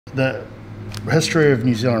The history of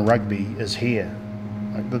New Zealand rugby is here.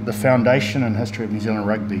 Like the foundation and history of New Zealand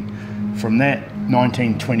rugby, from that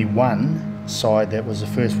 1921 side that was the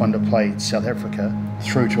first one to play South Africa,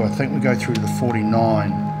 through to, I think we go through to the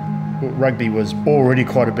 49. Rugby was already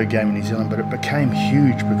quite a big game in New Zealand, but it became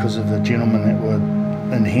huge because of the gentlemen that were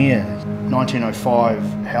in here. 1905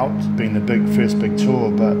 helped, being the first big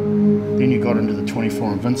tour, but then you got into the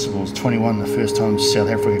 24 Invincibles, 21 the first time South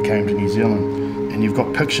Africa came to New Zealand, and you've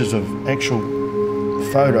got pictures of actual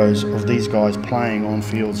photos of these guys playing on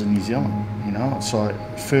fields in New Zealand. You know, it's like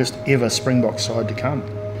first ever Springbok side to come.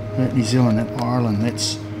 That New Zealand, that Ireland,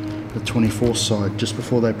 that's the 24th side, just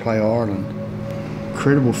before they play Ireland.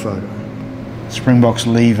 Incredible photo. Springboks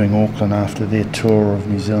leaving Auckland after their tour of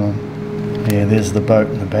New Zealand. Yeah, there's the boat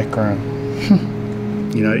in the background.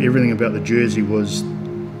 You know, everything about the jersey was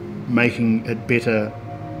making it better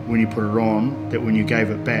when you put it on, that when you gave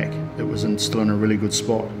it back, it was still in a really good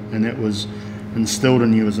spot. And that was instilled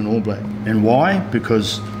in you as an All Black. And why?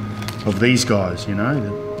 Because of these guys, you know, the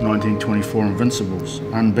 1924 Invincibles,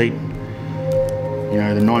 unbeaten. You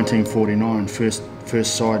know, the 1949 first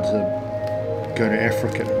side to go to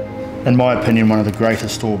Africa. In my opinion, one of the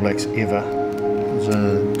greatest All Blacks ever was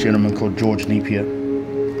a gentleman called George Napier.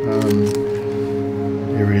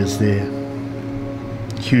 There he is there.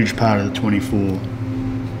 Huge part of the 24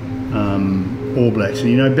 All Blacks. And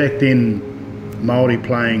you know, back then, Māori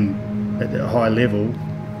playing at that high level,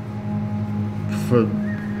 for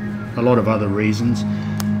a lot of other reasons,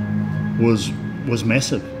 was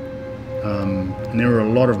massive. And there were a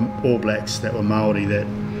lot of All Blacks that were Māori that,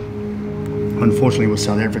 unfortunately, with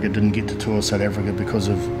South Africa, didn't get to tour South Africa because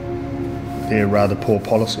of their rather poor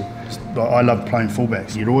policy. I loved playing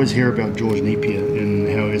fullbacks. You'd always hear about George Napier and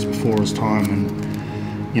how he was before his time, and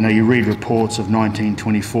you know, you read reports of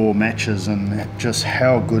 1924 matches and just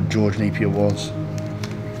how good George Napier was.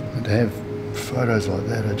 And to have photos like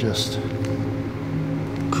that are just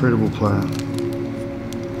incredible player.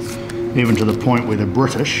 Even to the point where the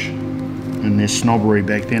British, in their snobbery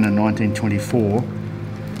back then in 1924,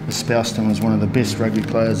 espoused him as one of the best rugby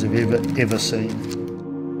players they've ever seen.